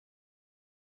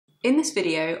In this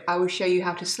video, I will show you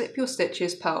how to slip your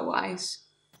stitches purl-wise.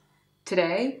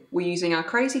 Today, we're using our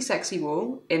Crazy Sexy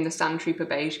wool in the Sandtrooper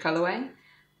beige colourway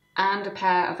and a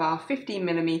pair of our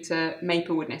 15mm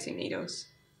maple wood knitting needles.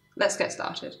 Let's get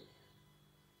started.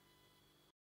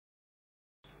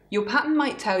 Your pattern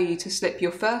might tell you to slip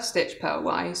your first stitch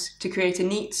purl-wise to create a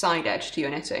neat side edge to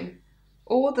your knitting,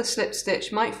 or the slip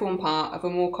stitch might form part of a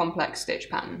more complex stitch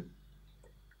pattern.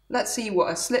 Let's see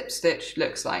what a slip stitch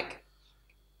looks like.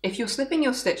 If you're slipping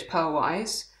your stitch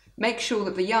purl-wise, make sure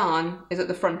that the yarn is at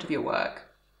the front of your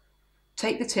work.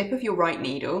 Take the tip of your right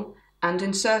needle and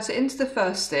insert it into the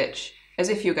first stitch as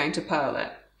if you're going to purl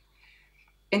it.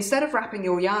 Instead of wrapping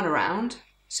your yarn around,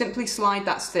 simply slide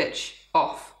that stitch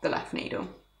off the left needle.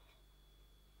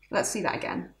 Let's see that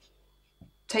again.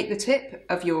 Take the tip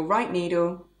of your right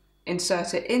needle,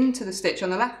 insert it into the stitch on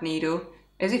the left needle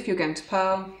as if you're going to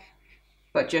purl,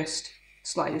 but just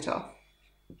slide it off.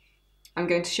 I'm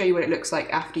going to show you what it looks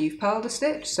like after you've purled a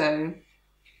stitch, so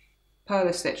purl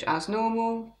a stitch as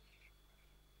normal,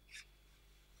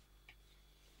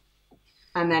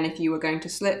 and then if you were going to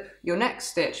slip your next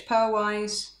stitch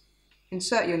purl-wise,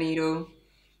 insert your needle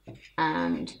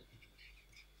and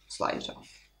slide it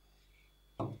off.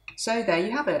 So there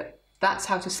you have it. That's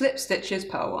how to slip stitches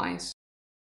purl-wise.